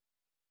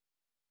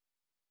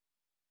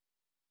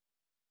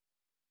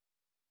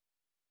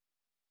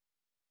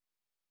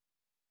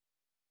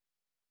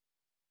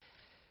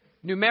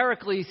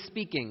Numerically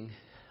speaking,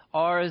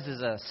 ours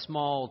is a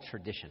small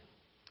tradition.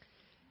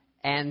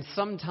 And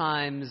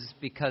sometimes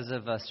because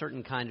of a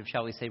certain kind of,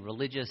 shall we say,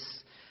 religious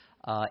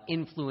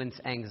influence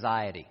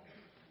anxiety,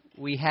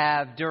 we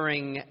have,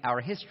 during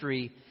our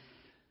history,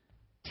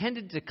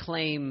 tended to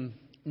claim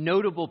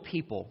notable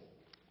people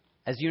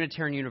as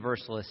Unitarian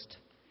Universalist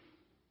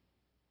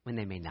when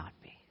they may not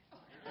be.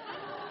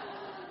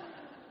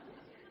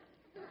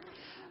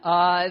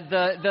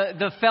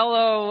 The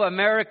fellow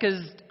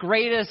America's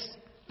greatest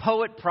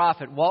poet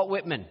prophet, Walt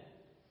Whitman,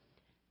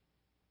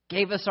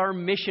 gave us our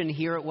mission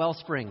here at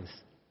Wellsprings.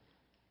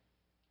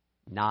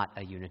 Not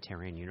a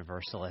Unitarian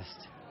Universalist.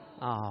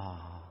 Oh.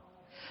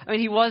 I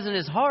mean, he was in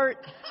his heart.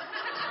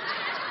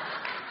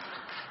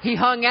 He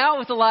hung out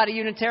with a lot of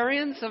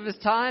Unitarians of his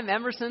time,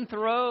 Emerson,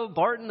 Thoreau,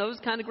 Barton, those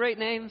kind of great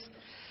names.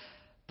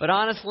 But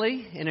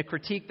honestly, in a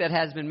critique that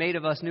has been made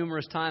of us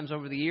numerous times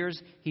over the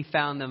years, he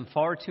found them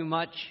far too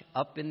much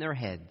up in their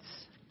heads.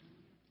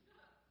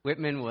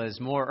 Whitman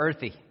was more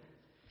earthy.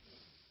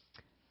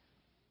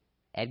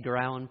 Edgar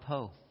Allan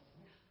Poe,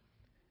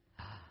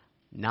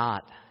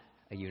 not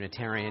a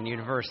Unitarian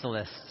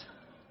Universalist.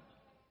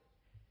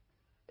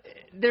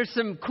 There's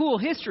some cool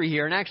history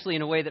here, and actually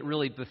in a way that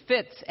really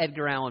befits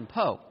Edgar Allan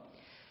Poe.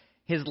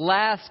 His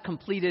last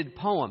completed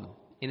poem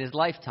in his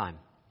lifetime,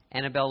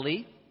 Annabel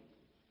Lee,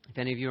 if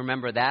any of you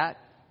remember that,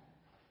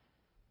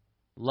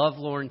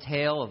 lovelorn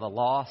tale of a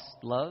lost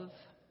love.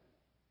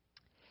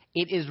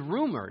 It is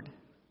rumored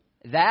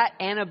that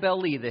Annabel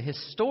Lee, the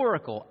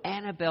historical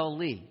Annabel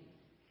Lee,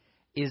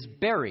 is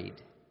buried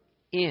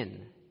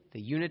in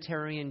the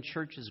Unitarian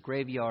Church's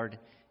graveyard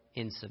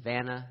in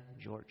Savannah,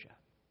 Georgia.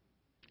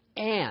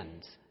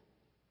 And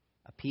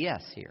a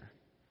P.S. here,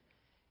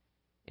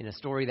 in a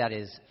story that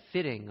is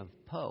fitting of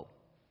Poe,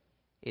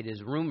 it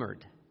is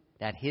rumored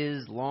that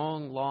his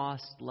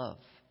long-lost love,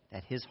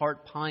 that his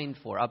heart pined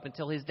for up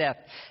until his death,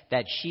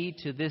 that she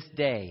to this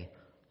day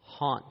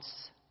haunts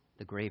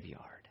the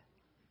graveyard,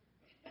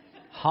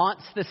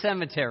 haunts the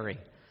cemetery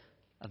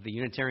of the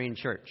Unitarian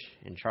Church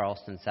in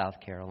Charleston, South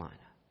Carolina.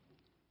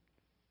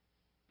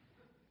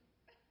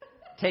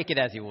 Take it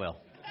as you will.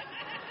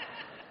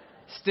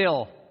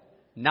 Still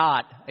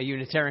not a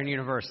Unitarian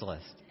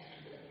Universalist.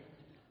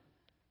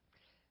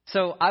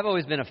 So I've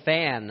always been a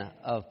fan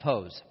of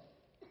Poe's.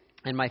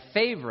 And my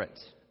favorite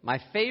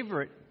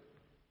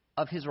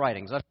of his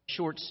writings, of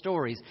short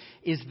stories,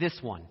 is this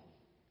one,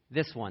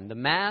 The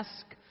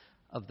Mask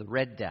of the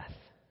Red Death.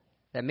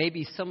 That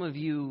maybe some of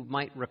you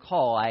might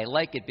recall. I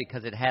like it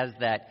because it has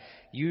that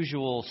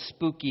usual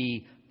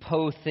spooky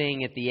Poe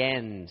thing at the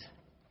end,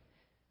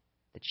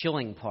 the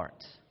chilling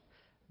part.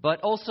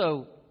 But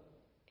also,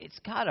 it's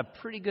got a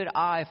pretty good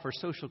eye for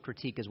social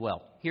critique as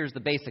well. Here's the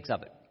basics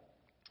of it.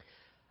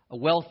 A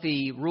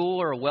wealthy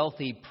ruler, a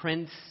wealthy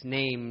prince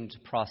named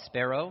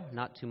Prospero,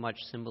 not too much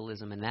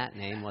symbolism in that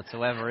name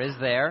whatsoever, is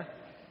there?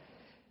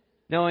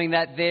 Knowing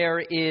that there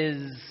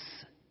is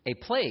a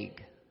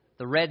plague,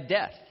 the Red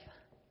Death,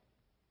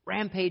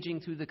 rampaging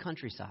through the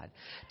countryside,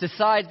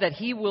 decides that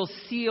he will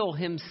seal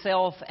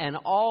himself and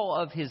all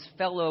of his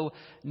fellow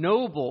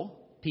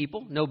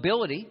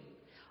nobility,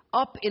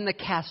 up in the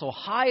castle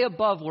high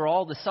above where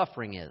all the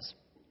suffering is.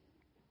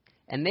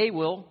 And they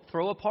will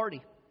throw a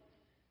party,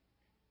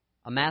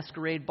 a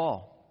masquerade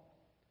ball,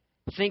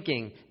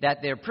 thinking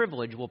that their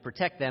privilege will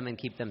protect them and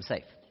keep them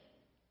safe.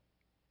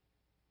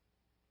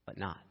 But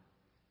not.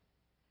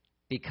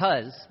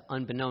 Because,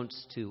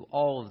 unbeknownst to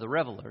all of the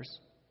revelers,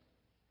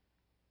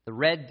 the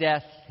Red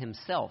Death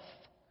himself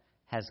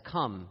has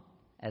come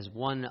as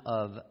one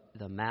of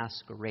the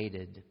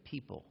masqueraded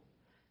people,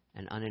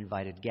 an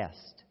uninvited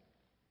guest.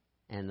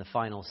 And the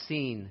final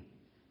scene,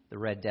 the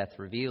Red Death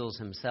reveals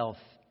himself,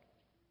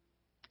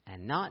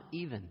 and not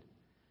even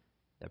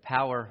the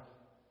power,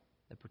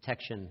 the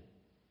protection,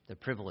 the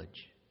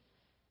privilege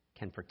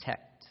can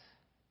protect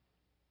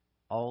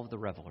all of the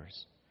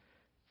revelers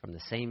from the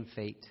same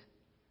fate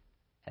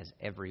as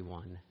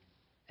everyone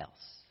else.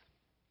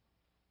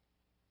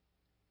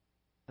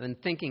 I've been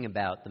thinking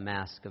about the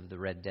Mask of the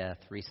Red Death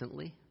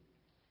recently.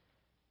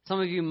 Some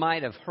of you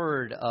might have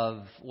heard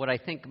of what I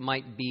think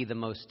might be the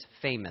most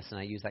famous, and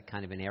I use that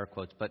kind of in air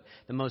quotes, but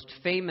the most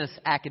famous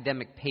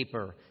academic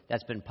paper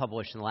that's been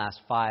published in the last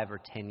 5 or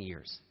 10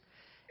 years.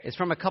 It's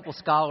from a couple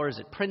scholars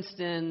at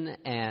Princeton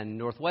and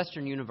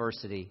Northwestern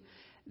University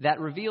that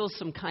reveals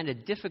some kind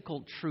of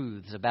difficult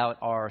truths about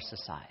our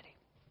society.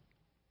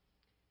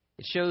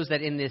 It shows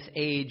that in this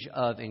age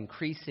of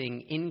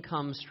increasing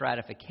income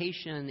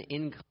stratification,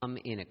 income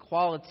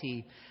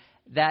inequality,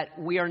 that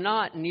we are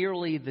not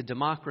nearly the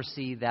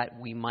democracy that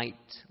we might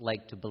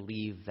like to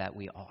believe that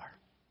we are.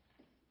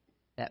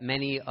 That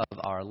many of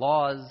our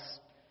laws,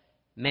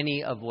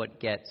 many of what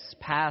gets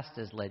passed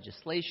as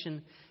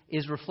legislation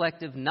is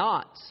reflective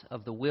not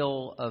of the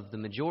will of the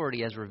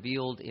majority as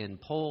revealed in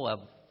poll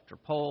after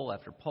poll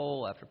after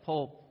poll after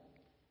poll,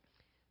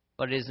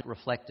 but it is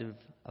reflective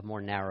of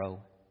more narrow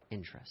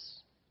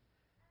interests.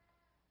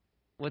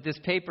 What this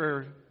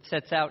paper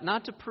sets out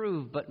not to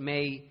prove but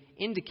may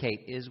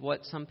indicate is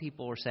what some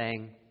people are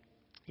saying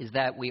is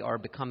that we are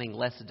becoming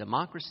less a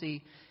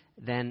democracy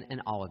than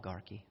an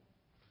oligarchy,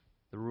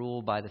 the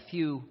rule by the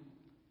few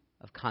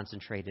of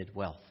concentrated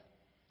wealth.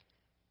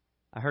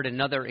 I heard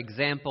another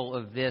example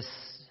of this,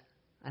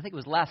 I think it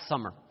was last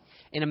summer,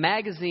 in a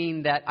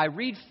magazine that I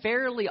read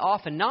fairly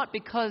often, not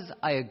because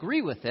I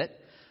agree with it,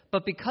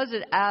 but because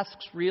it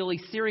asks really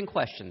searing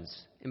questions,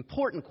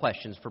 important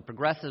questions for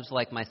progressives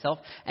like myself,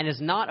 and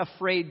is not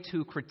afraid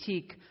to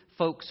critique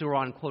folks who are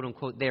on,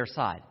 quote-unquote, their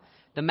side.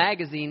 The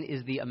magazine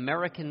is The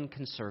American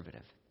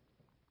Conservative.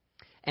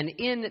 And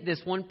in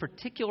this one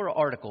particular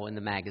article in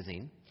the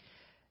magazine,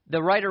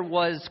 the writer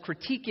was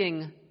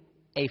critiquing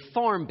a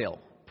farm bill,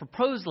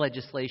 proposed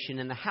legislation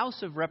in the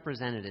House of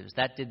Representatives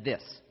that did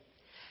this,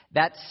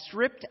 that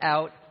stripped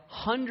out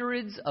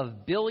hundreds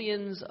of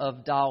billions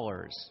of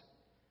dollars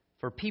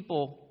for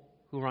people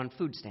who are on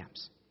food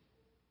stamps,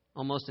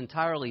 almost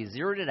entirely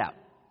zeroed it out,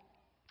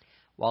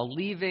 while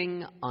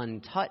leaving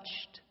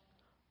untouched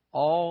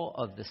all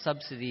of the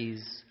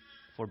subsidies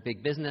for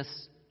big business,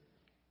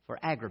 for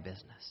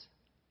agribusiness.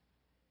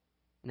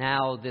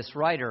 Now, this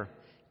writer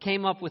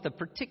came up with a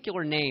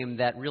particular name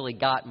that really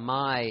got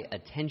my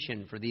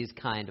attention for these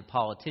kind of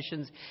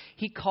politicians.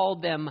 He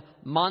called them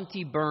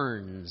Monty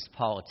Burns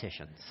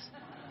politicians.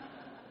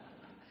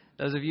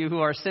 Those of you who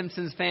are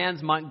Simpsons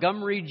fans,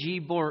 Montgomery G.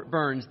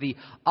 Burns, the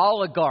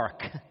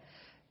oligarch,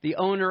 the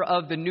owner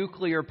of the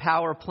nuclear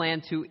power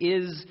plant, who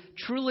is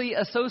truly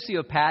a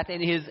sociopath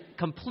in his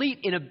complete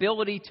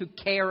inability to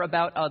care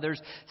about others,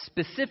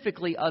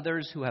 specifically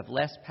others who have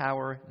less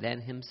power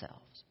than himself.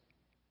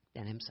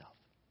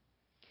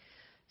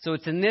 So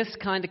it's in this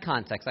kind of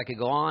context. I could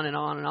go on and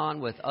on and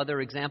on with other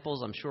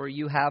examples. I'm sure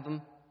you have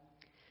them.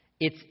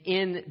 It's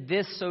in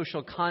this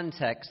social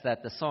context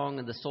that the song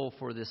of the soul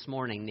for this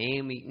morning,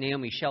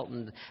 Naomi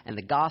Shelton and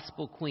the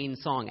Gospel Queen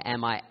song,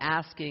 Am I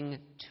Asking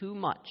Too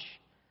Much?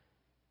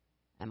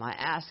 Am I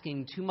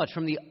asking too much?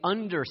 From the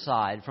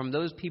underside, from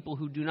those people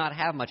who do not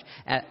have much,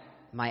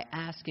 am I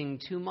asking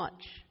too much?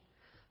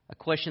 A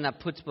question that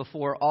puts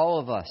before all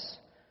of us,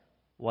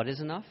 what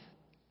is enough?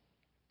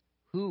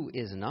 Who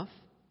is enough?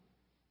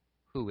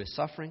 Who is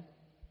suffering?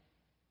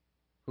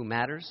 Who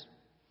matters?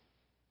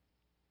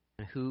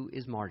 And who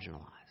is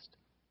marginalized?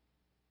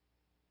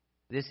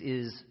 This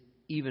is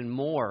even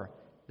more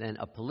than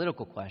a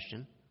political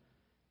question.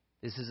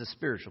 This is a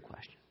spiritual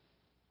question.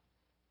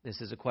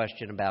 This is a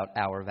question about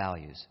our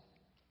values.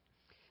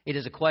 It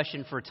is a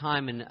question for a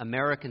time in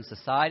American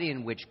society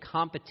in which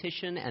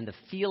competition and the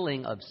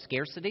feeling of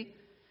scarcity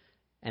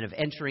and of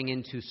entering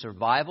into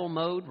survival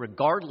mode,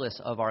 regardless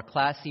of our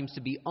class, seems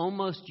to be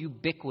almost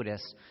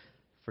ubiquitous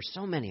for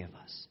so many of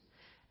us.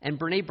 And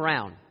Brene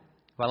Brown,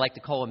 who I like to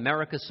call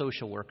America's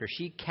social worker,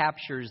 she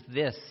captures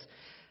this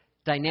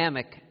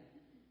dynamic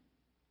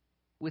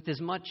with as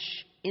much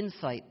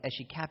insight as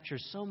she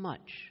captures so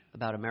much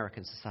about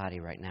American society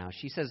right now.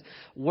 She says,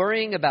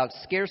 worrying about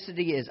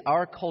scarcity is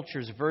our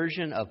culture's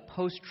version of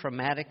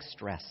post-traumatic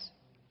stress.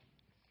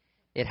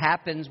 It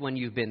happens when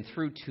you've been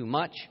through too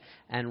much,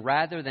 and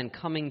rather than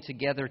coming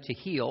together to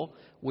heal,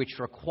 which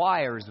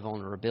requires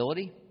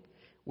vulnerability,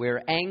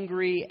 we're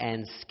angry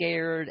and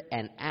scared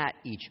and at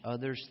each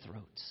other's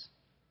throats.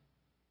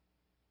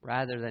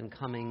 Rather than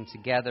coming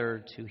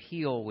together to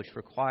heal, which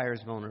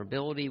requires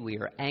vulnerability, we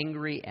are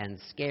angry and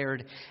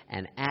scared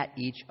and at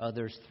each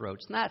other's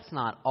throats. And that's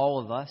not all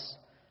of us,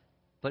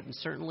 but it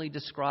certainly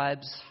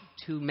describes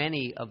too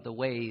many of the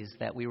ways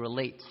that we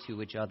relate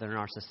to each other in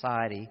our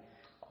society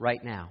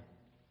right now.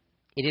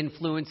 It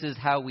influences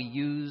how we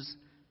use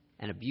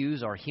and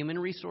abuse our human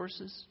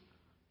resources,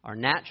 our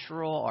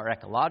natural, our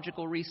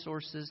ecological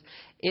resources.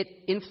 It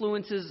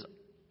influences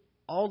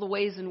all the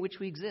ways in which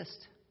we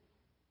exist,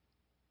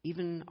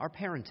 even our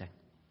parenting.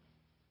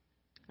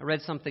 I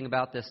read something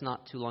about this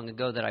not too long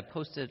ago that I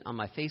posted on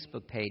my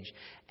Facebook page,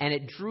 and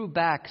it drew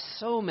back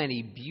so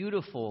many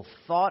beautiful,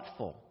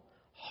 thoughtful,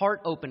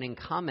 heart-opening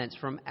comments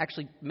from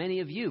actually many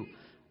of you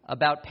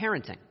about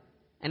parenting.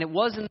 And it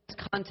was in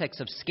this context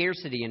of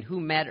scarcity and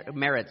who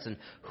merits and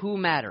who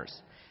matters.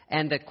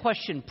 And the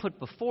question put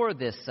before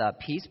this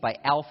piece by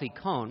Alfie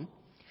Kohn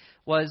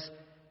was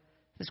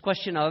this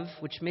question of,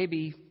 which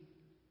maybe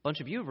a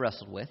bunch of you have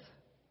wrestled with,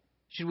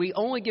 should we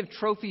only give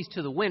trophies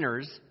to the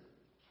winners,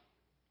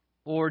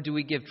 or do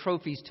we give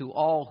trophies to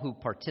all who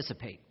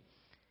participate?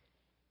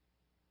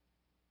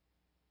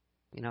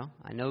 You know,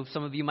 I know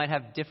some of you might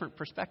have different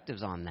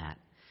perspectives on that.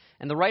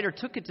 And the writer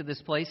took it to this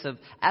place of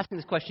asking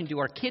this question, do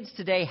our kids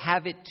today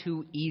have it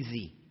too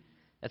easy?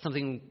 That's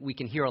something we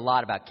can hear a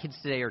lot about. Kids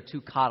today are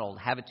too coddled,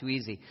 have it too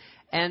easy.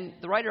 And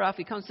the writer,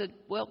 Alfie Kohn, said,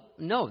 well,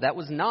 no, that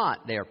was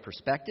not their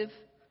perspective.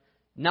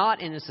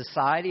 Not in a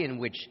society in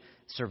which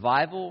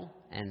survival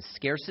and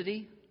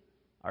scarcity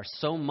are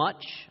so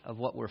much of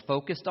what we're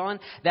focused on,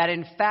 that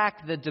in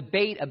fact the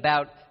debate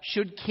about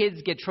should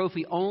kids get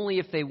trophy only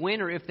if they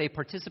win or if they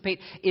participate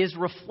is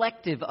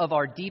reflective of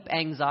our deep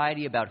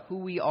anxiety about who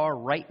we are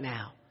right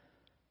now.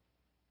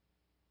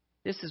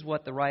 This is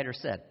what the writer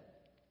said,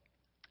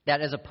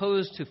 that as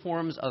opposed to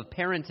forms of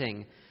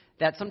parenting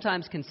that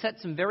sometimes can set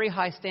some very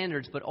high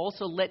standards, but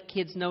also let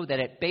kids know that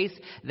at base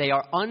they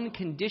are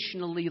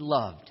unconditionally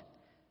loved.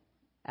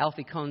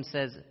 Alfie Kohn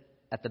says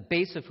at the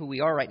base of who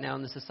we are right now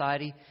in the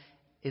society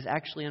is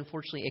actually,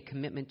 unfortunately, a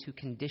commitment to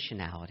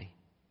conditionality.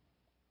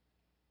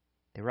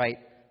 They write,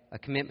 a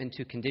commitment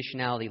to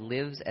conditionality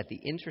lives at the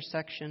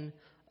intersection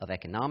of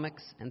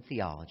economics and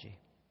theology.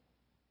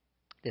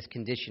 This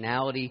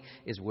conditionality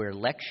is where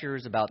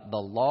lectures about the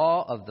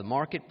law of the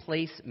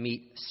marketplace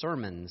meet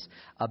sermons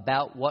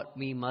about what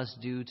we must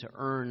do to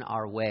earn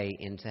our way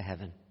into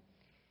heaven.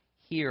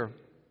 Here,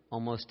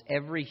 almost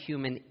every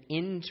human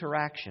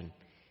interaction,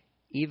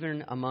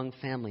 even among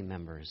family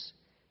members,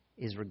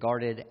 is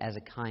regarded as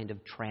a kind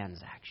of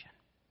transaction.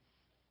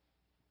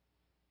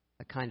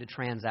 A kind of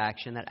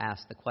transaction that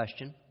asks the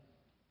question,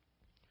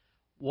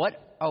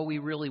 what are we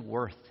really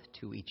worth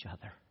to each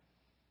other?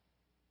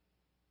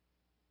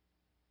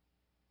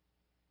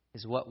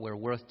 Is what we're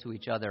worth to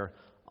each other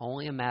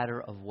only a matter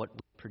of what we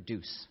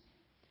produce?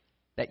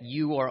 That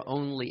you are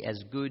only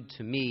as good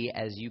to me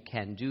as you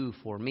can do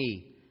for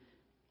me,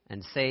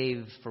 and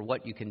save for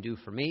what you can do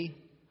for me,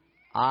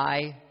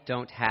 I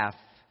don't have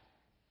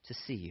to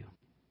see you.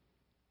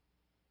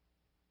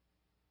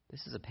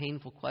 This is a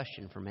painful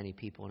question for many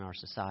people in our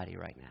society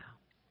right now.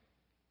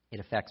 It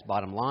affects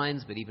bottom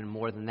lines, but even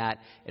more than that,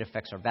 it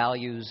affects our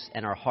values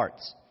and our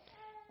hearts.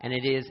 And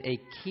it is a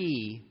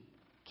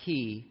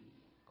key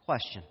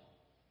question.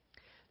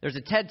 There's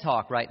a TED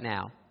Talk right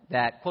now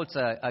that quotes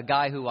a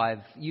guy who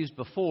I've used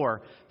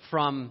before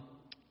from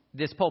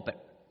this pulpit.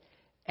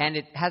 And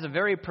it has a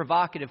very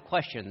provocative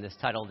question. This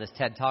title of this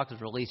TED Talk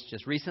was released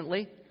just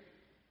recently.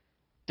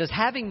 Does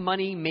having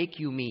money make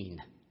you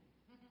mean?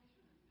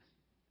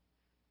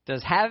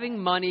 Does having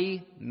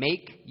money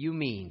make you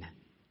mean?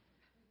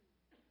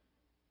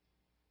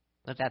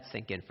 Let that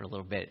sink in for a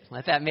little bit.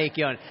 Let that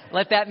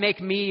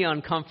make me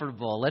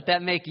uncomfortable. Let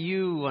that make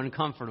you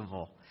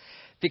uncomfortable.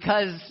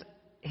 Because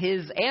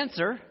his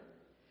answer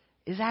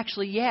is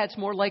actually, yeah, it's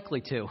more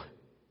likely to.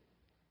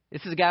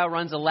 This is a guy who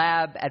runs a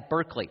lab at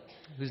Berkeley,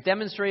 who's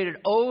demonstrated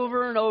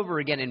over and over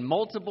again in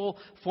multiple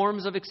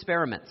forms of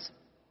experiments.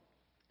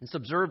 It's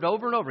observed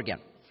over and over again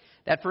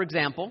that, for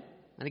example,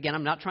 and again,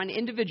 I'm not trying to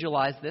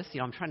individualize this.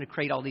 I'm trying to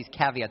create all these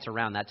caveats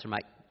around that, so I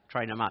might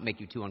try to not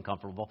make you too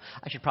uncomfortable.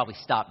 I should probably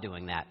stop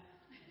doing that.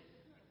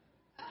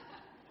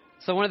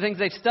 So one of the things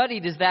they've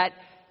studied is that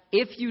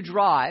if you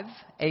drive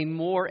a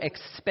more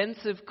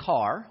expensive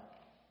car,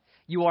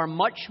 you are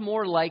much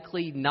more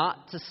likely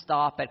not to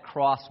stop at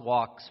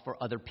crosswalks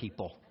for other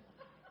people.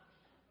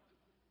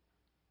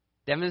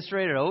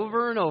 Demonstrated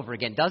over and over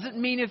again. Doesn't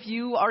mean if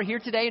you are here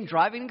today and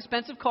driving an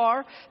expensive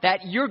car that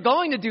you're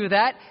going to do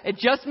that. It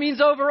just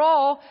means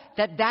overall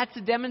that that's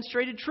a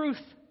demonstrated truth.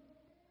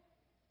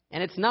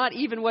 And it's not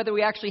even whether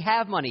we actually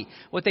have money.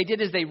 What they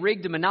did is they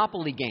rigged a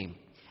Monopoly game.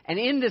 And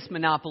in this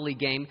Monopoly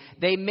game,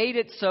 they made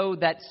it so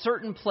that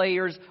certain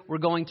players were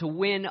going to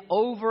win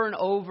over and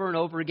over and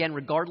over again,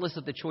 regardless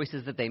of the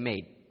choices that they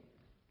made.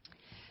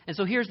 And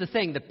so here's the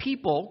thing. The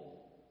people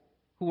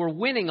who were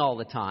winning all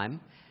the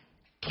time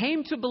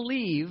came to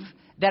believe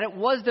that it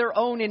was their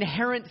own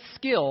inherent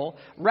skill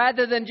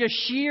rather than just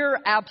sheer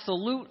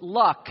absolute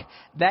luck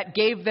that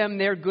gave them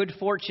their good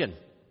fortune.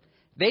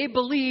 They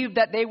believed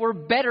that they were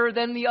better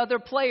than the other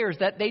players,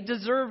 that they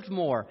deserved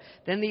more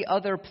than the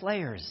other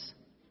players.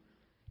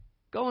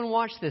 Go and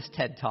watch this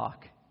TED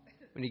Talk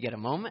when you get a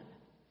moment.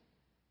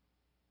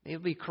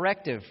 It'll be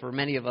corrective for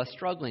many of us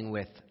struggling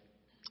with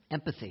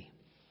empathy,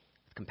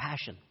 with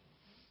compassion,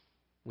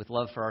 with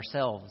love for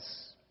ourselves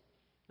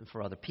and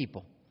for other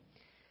people.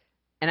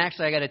 And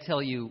actually, I got to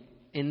tell you,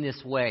 in this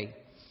way,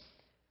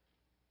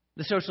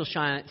 the social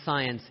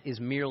science is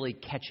merely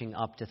catching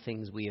up to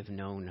things we have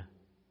known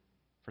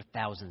for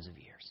thousands of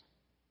years.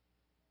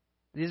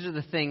 These are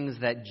the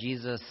things that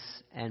Jesus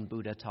and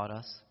Buddha taught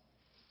us.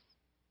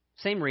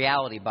 Same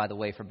reality, by the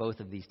way, for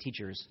both of these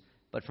teachers,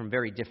 but from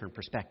very different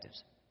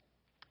perspectives.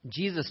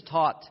 Jesus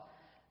taught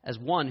as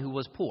one who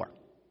was poor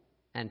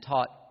and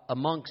taught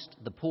amongst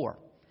the poor.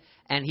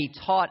 And he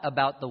taught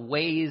about the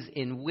ways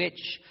in which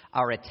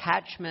our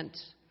attachment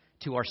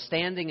to our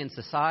standing in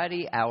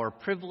society, our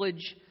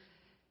privilege,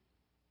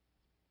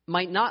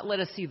 might not let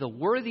us see the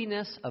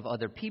worthiness of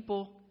other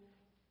people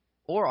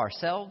or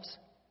ourselves,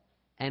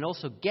 and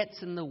also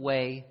gets in the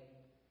way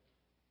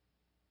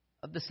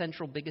of the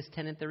central biggest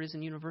tenet there is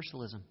in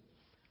universalism,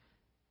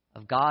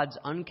 of God's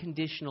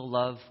unconditional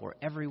love for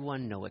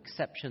everyone, no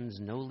exceptions,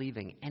 no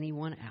leaving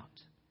anyone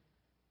out.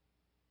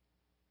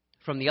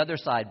 From the other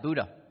side,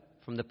 Buddha,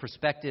 from the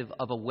perspective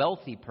of a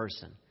wealthy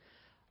person.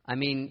 I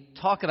mean,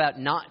 talk about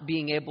not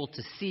being able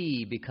to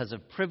see because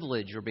of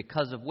privilege or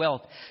because of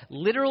wealth.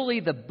 Literally,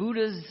 the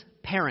Buddha's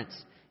parents,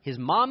 his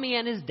mommy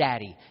and his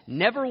daddy,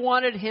 never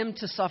wanted him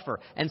to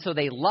suffer. And so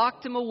they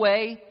locked him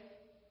away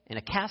in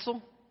a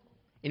castle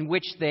in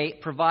which they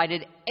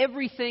provided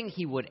everything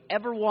he would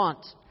ever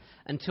want,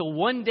 until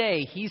one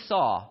day he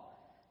saw,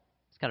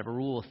 it's kind of a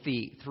rule of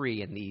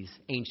three in these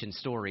ancient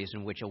stories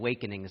in which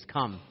awakenings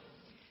come.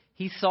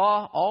 He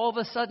saw all of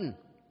a sudden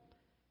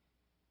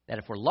that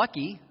if we're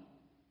lucky,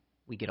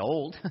 We get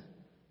old.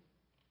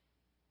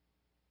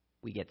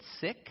 We get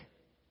sick.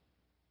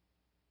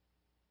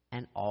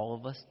 And all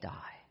of us die.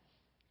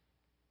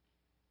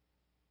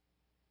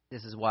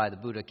 This is why the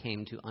Buddha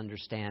came to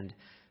understand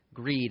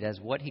greed as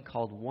what he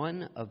called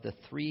one of the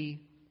three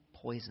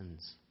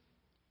poisons.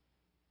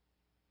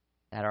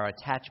 That our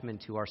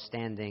attachment to our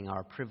standing,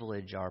 our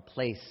privilege, our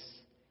place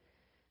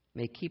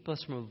may keep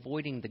us from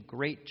avoiding the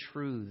great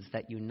truths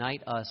that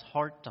unite us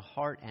heart to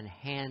heart and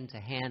hand to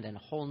hand and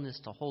wholeness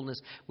to wholeness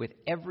with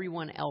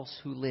everyone else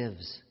who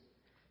lives.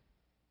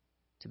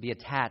 To be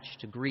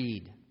attached to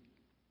greed,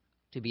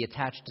 to be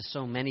attached to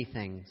so many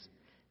things,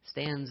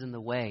 stands in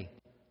the way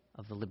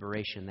of the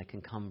liberation that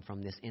can come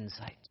from this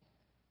insight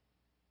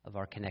of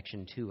our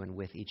connection to and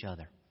with each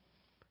other.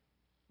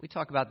 We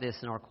talk about this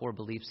in our core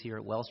beliefs here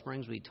at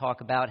Wellsprings. We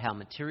talk about how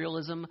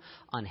materialism,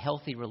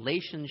 unhealthy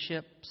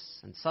relationships,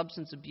 and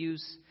substance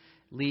abuse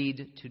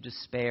lead to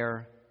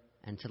despair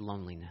and to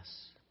loneliness.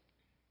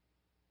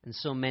 And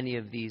so many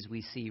of these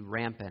we see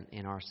rampant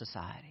in our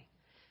society.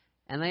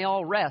 And they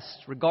all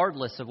rest,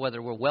 regardless of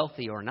whether we're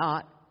wealthy or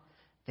not,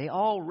 they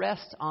all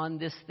rest on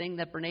this thing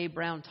that Brene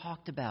Brown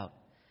talked about,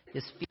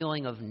 this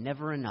feeling of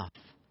never enough.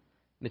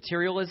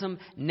 Materialism,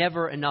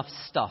 never enough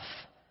stuff.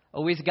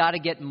 Always got to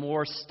get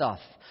more stuff.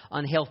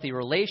 Unhealthy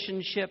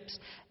relationships,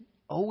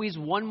 always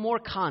one more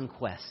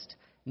conquest.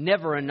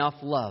 Never enough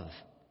love.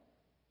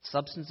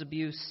 Substance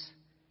abuse,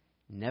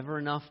 never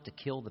enough to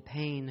kill the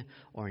pain,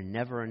 or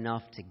never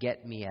enough to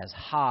get me as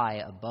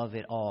high above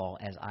it all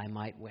as I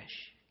might wish.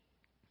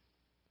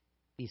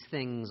 These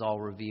things all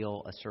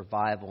reveal a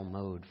survival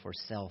mode for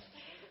self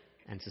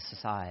and to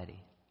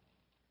society.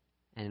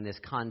 And in this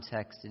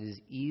context, it is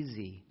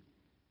easy,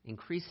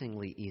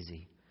 increasingly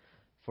easy,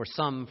 for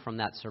some from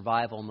that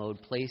survival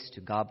mode place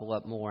to gobble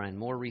up more and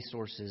more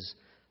resources,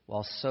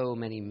 while so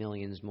many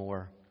millions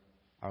more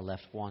are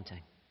left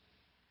wanting.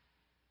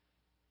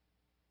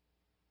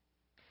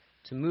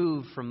 To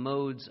move from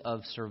modes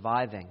of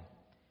surviving,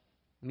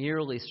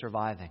 merely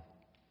surviving,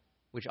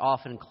 which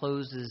often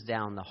closes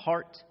down the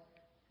heart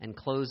and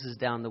closes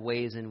down the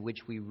ways in which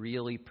we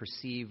really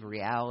perceive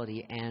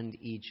reality and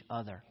each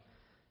other.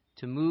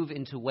 To move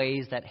into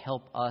ways that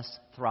help us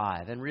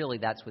thrive. And really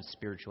that's what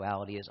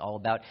spirituality is all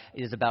about.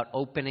 It is about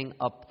opening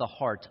up the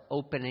heart,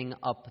 opening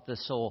up the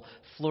soul,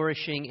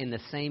 flourishing in the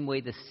same way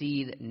the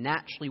seed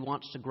naturally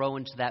wants to grow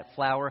into that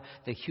flower,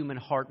 the human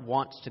heart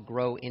wants to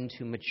grow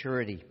into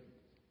maturity.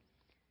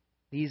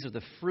 These are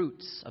the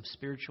fruits of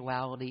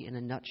spirituality in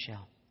a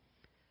nutshell.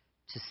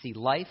 To see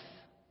life,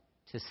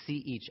 to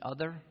see each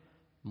other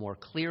more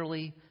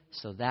clearly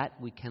so that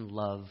we can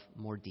love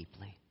more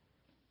deeply.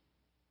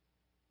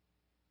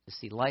 To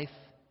see life,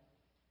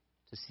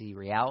 to see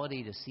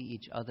reality, to see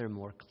each other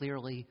more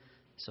clearly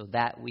so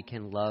that we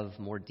can love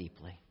more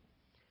deeply.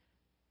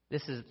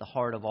 This is at the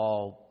heart of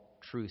all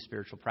true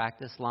spiritual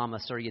practice. Lama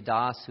Surya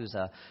Das, who's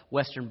a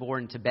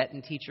Western-born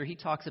Tibetan teacher, he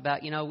talks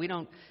about, we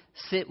don't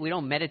sit, we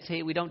don't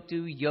meditate, we don't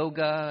do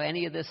yoga,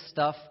 any of this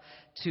stuff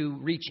to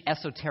reach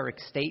esoteric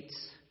states.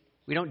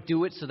 We don't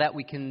do it so that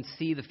we can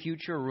see the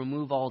future or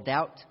remove all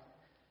doubt.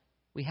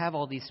 We have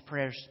all these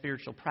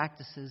spiritual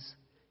practices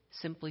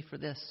simply for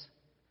this.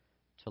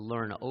 To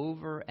learn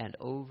over and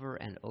over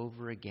and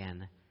over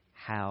again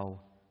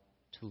how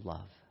to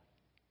love.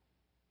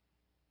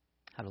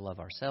 How to love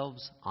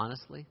ourselves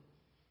honestly.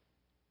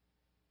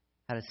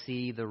 How to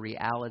see the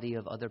reality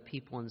of other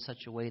people in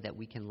such a way that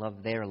we can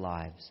love their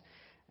lives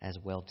as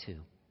well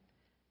too.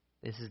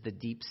 This is the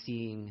deep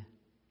seeing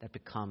that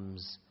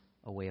becomes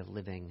a way of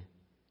living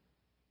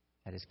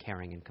that is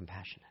caring and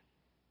compassionate.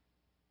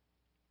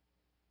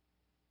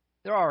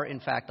 There are, in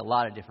fact, a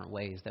lot of different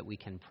ways that we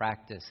can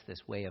practice this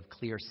way of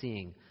clear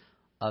seeing,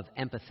 of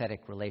empathetic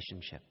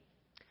relationship.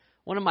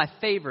 One of my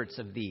favorites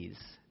of these,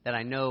 that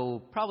I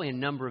know probably a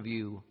number of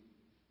you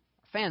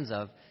are fans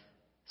of,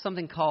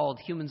 something called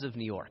Humans of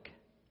New York. Do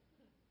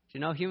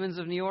you know Humans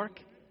of New York?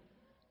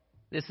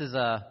 This is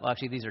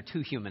these are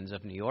two humans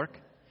of New York.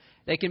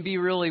 They can be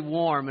really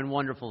warm and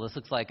wonderful. This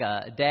looks like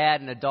a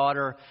dad and a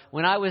daughter.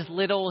 When I was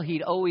little,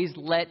 he'd always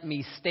let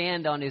me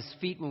stand on his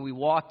feet when we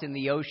walked in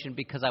the ocean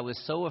because I was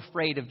so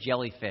afraid of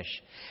jellyfish.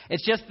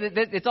 It's just,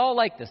 it's all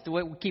like this.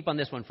 We'll keep on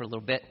this one for a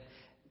little bit.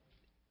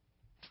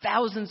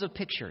 Thousands of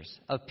pictures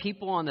of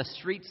people on the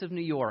streets of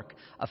New York.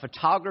 A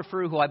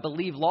photographer who I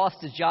believe lost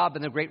his job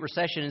in the Great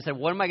Recession and said,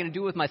 what am I going to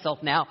do with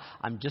myself now?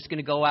 I'm just going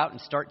to go out and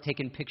start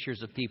taking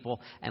pictures of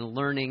people and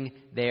learning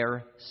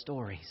their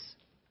stories.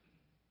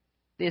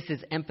 This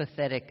is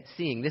empathetic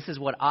seeing. This is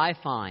what I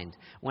find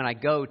when I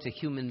go to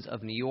Humans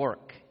of New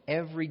York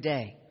every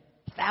day.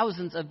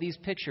 Thousands of these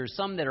pictures,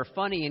 some that are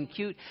funny and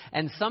cute,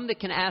 and some that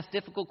can ask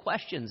difficult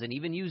questions and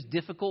even use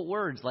difficult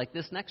words like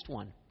this next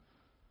one.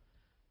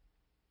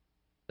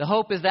 The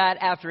hope is that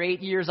after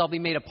 8 years I'll be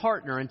made a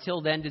partner.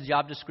 Until then, the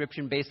job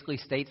description basically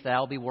states that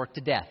I'll be worked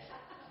to death.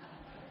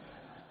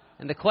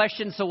 And the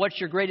question, so what's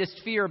your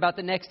greatest fear about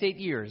the next 8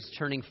 years?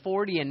 Turning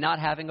 40 and not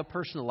having a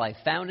personal life.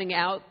 Finding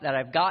out that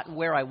I've gotten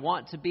where I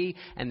want to be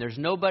and there's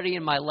nobody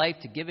in my life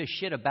to give a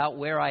shit about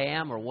where I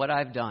am or what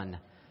I've done.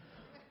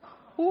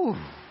 Whew.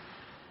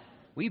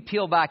 We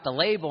peel back the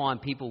label on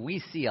people, we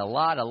see a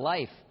lot of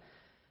life.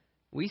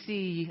 We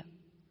see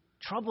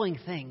troubling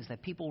things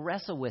that people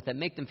wrestle with that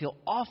make them feel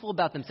awful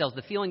about themselves,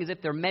 the feeling as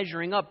if they're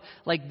measuring up,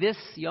 like this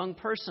young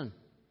person.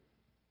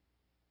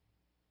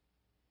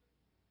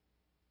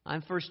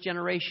 I'm first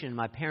generation.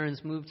 My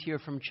parents moved here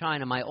from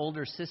China. My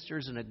older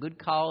sister's in a good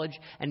college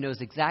and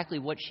knows exactly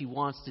what she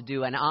wants to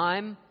do, and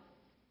I'm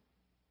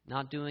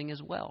not doing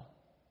as well.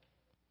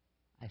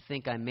 I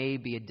think I may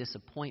be a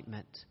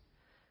disappointment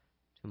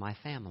to my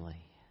family.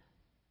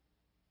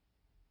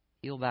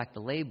 Peel back the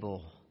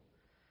label.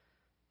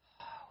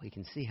 We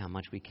can see how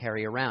much we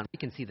carry around. We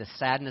can see the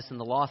sadness and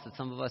the loss that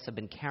some of us have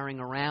been carrying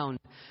around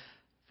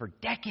for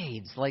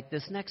decades, like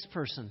this next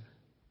person.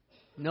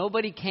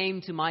 Nobody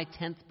came to my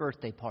 10th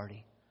birthday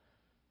party.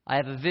 I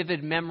have a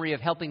vivid memory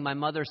of helping my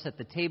mother set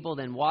the table,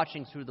 then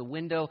watching through the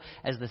window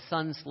as the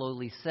sun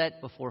slowly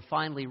set before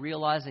finally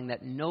realizing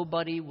that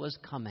nobody was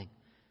coming.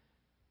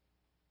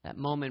 That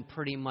moment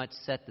pretty much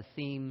set the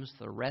themes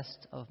for the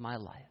rest of my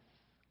life.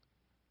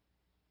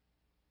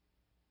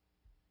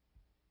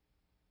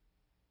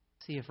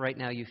 See if right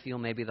now you feel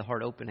maybe the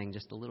heart opening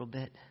just a little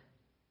bit.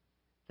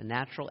 The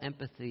natural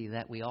empathy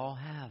that we all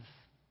have.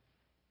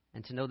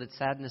 And to know that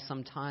sadness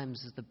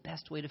sometimes is the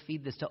best way to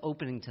feed this, to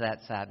opening to that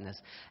sadness.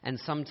 And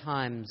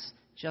sometimes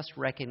just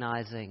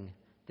recognizing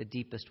the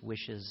deepest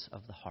wishes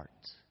of the heart.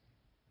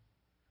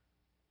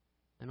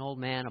 An old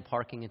man, a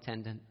parking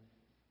attendant.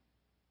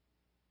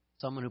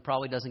 Someone who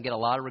probably doesn't get a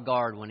lot of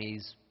regard when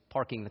he's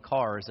parking the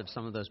cars of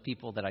some of those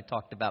people that I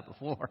talked about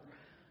before.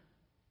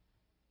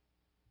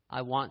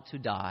 I want to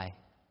die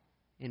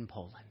in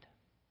Poland.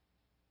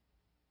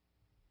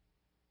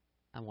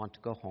 I want to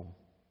go home.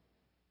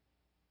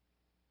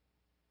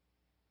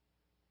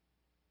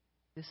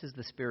 This is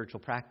the spiritual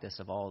practice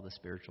of all the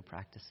spiritual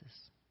practices.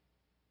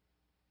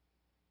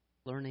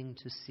 Learning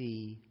to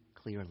see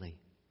clearly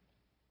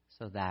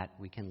so that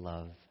we can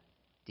love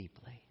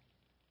deeply.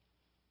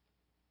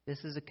 This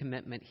is a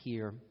commitment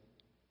here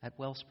at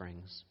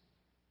Wellsprings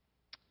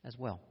as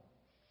well.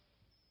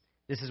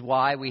 This is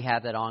why we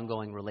have that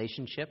ongoing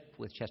relationship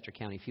with Chester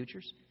County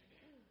Futures.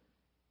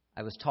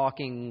 I was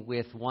talking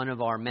with one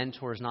of our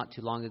mentors not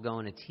too long ago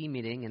in a team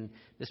meeting, and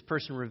this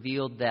person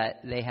revealed that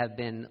they have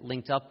been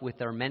linked up with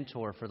their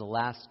mentor for the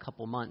last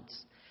couple months.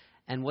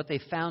 And what they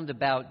found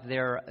about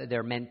their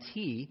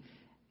mentee,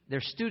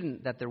 their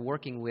student that they're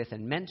working with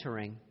and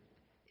mentoring,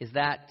 is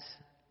that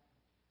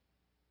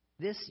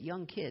this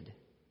young kid,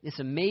 this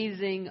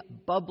amazing,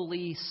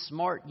 bubbly,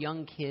 smart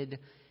young kid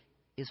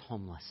is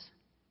homeless.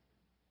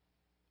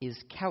 Is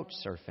couch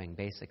surfing,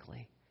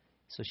 basically.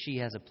 So she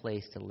has a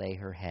place to lay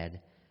her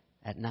head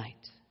at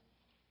night.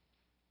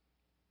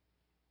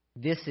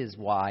 This is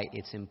why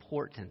it's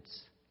important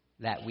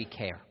that we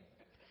care.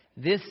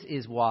 This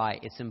is why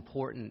it's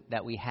important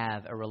that we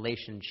have a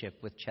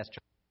relationship with Chester.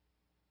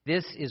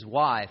 This is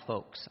why,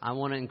 folks, I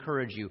want to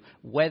encourage you,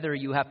 whether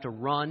you have to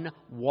run,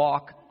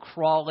 walk,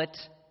 crawl it,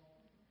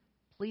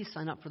 please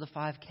sign up for the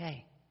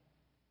 5K.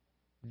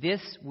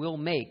 This will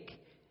make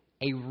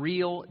a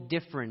real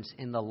difference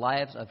in the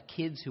lives of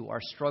kids who are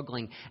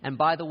struggling. And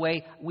by the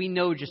way, we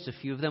know just a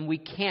few of them. We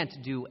can't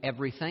do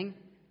everything.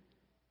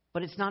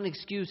 But it's not an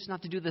excuse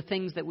not to do the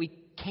things that we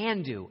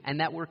can do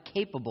and that we're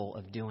capable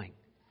of doing.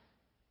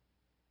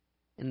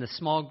 In the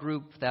small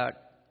group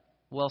that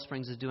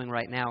Wellsprings is doing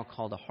right now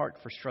called A Heart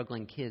for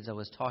Struggling Kids, I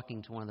was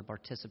talking to one of the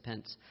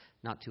participants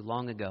not too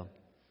long ago.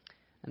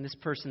 And this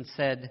person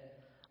said,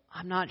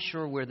 I'm not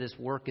sure where this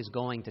work is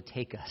going to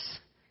take us,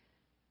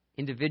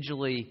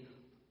 individually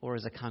or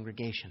as a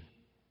congregation.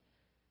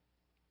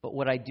 But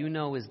what I do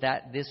know is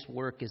that this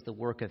work is the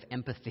work of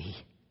empathy,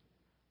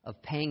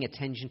 of paying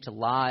attention to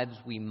lives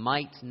we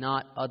might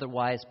not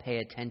otherwise pay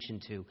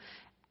attention to.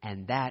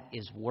 And that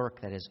is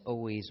work that is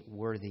always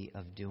worthy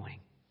of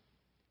doing.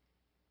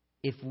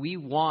 If we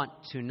want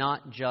to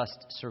not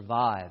just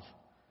survive,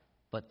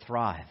 but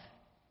thrive,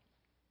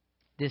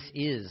 this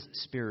is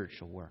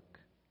spiritual work.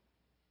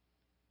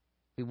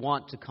 We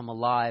want to come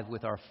alive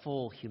with our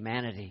full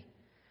humanity.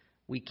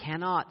 We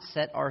cannot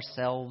set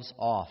ourselves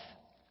off.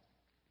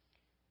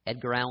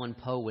 Edgar Allan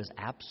Poe was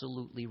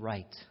absolutely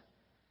right.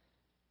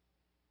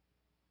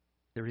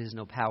 There is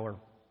no power,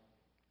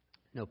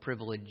 no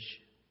privilege,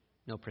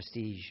 no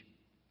prestige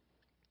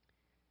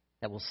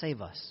that will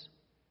save us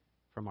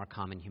from our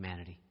common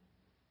humanity.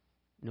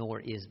 Nor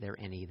is there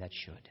any that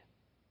should.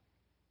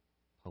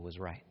 Poe was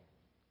right.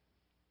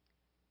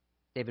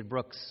 David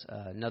Brooks,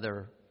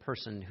 another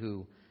person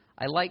who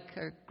I like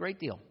a great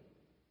deal,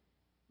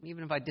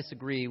 even if I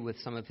disagree with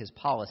some of his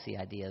policy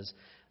ideas,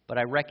 but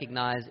I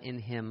recognize in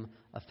him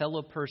a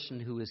fellow person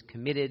who is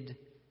committed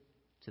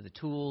to the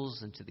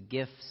tools and to the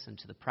gifts and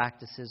to the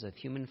practices of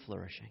human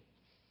flourishing.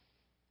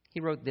 He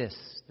wrote this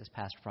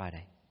past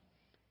Friday.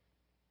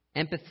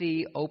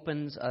 Empathy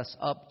opens us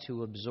up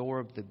to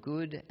absorb the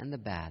good and the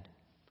bad.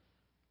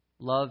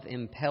 Love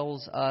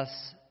impels us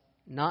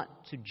not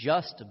to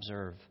just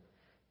observe,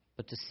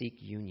 but to seek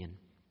union.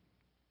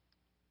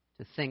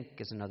 To think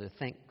as another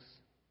thinks,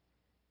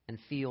 and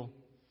feel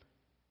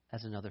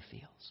as another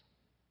feels.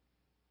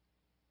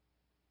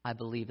 I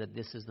believe that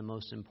this is the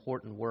most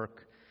important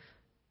work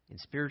in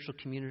spiritual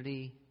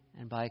community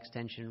and by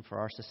extension for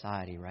our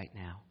society right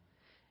now,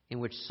 in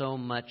which so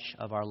much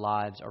of our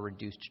lives are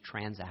reduced to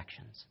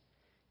transactions,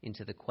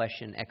 into the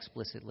question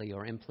explicitly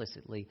or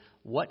implicitly,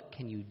 what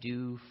can you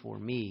do for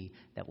me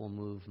that will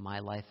move my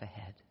life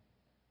ahead?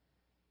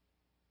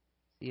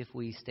 See if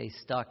we stay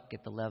stuck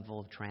at the level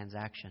of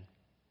transaction.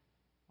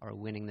 Are we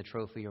winning the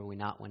trophy or are we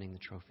not winning the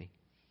trophy?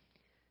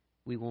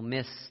 We will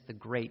miss the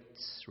great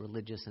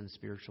religious and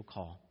spiritual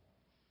call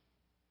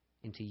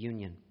into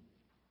union,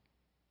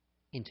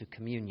 into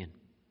communion,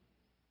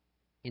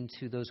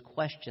 into those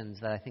questions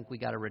that I think we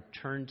got to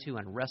return to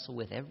and wrestle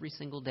with every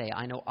single day.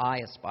 I know I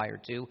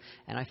aspire to,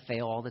 and I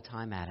fail all the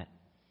time at it.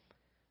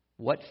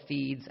 What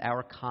feeds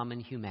our common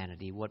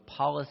humanity? What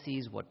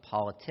policies, what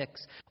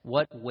politics,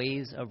 what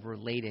ways of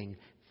relating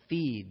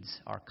feeds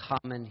our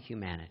common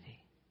humanity?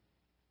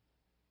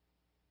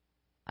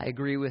 I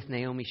agree with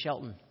Naomi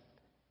Shelton.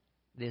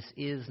 This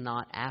is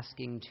not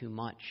asking too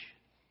much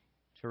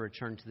to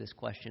return to this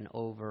question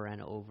over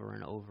and over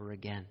and over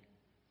again.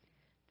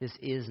 This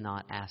is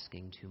not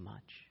asking too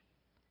much.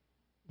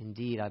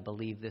 Indeed, I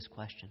believe this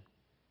question.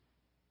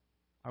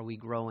 Are we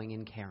growing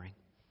in caring?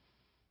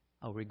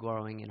 Are we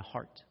growing in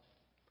heart?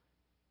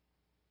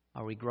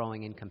 Are we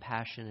growing in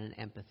compassion and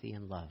empathy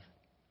and love?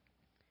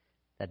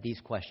 That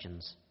these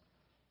questions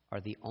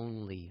are the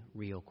only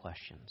real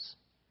questions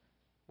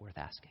worth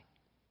asking.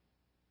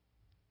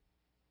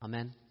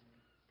 Amen.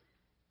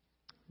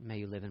 May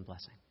you live in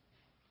blessing.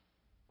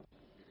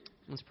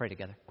 Let's pray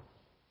together.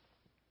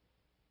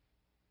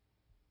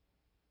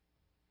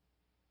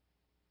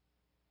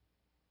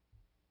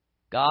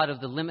 God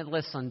of the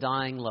limitless,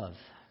 undying love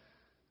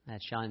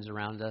that shines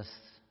around us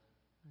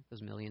like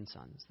those million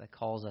suns, that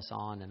calls us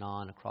on and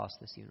on across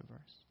this universe.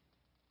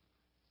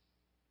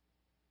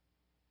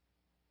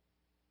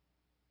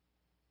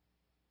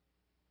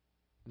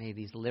 May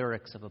these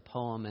lyrics of a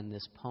poem and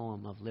this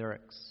poem of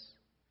lyrics,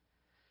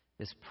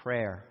 this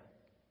prayer,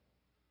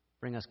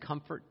 bring us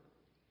comfort,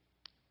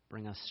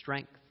 bring us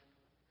strength,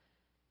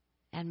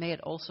 and may it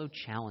also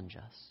challenge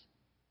us.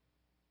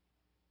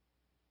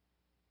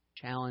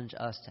 Challenge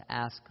us to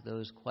ask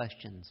those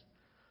questions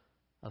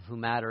of who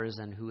matters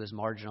and who is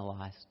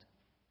marginalized,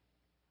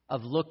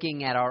 of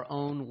looking at our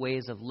own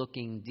ways of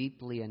looking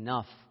deeply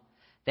enough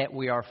that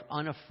we are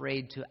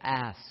unafraid to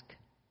ask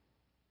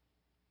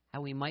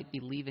how we might be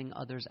leaving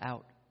others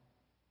out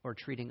or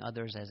treating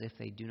others as if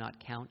they do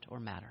not count or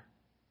matter.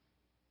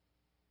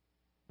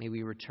 May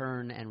we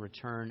return and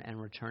return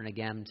and return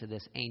again to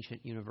this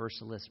ancient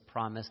universalist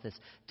promise, this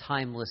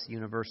timeless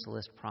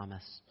universalist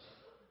promise,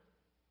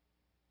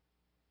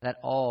 that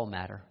all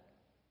matter.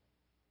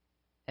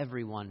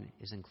 Everyone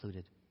is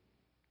included.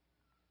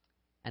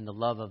 And the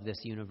love of this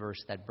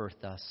universe that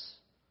birthed us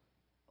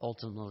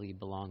ultimately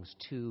belongs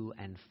to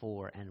and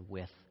for and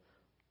with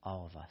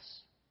all of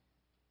us.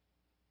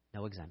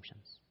 No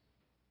exemptions.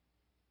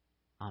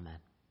 Amen.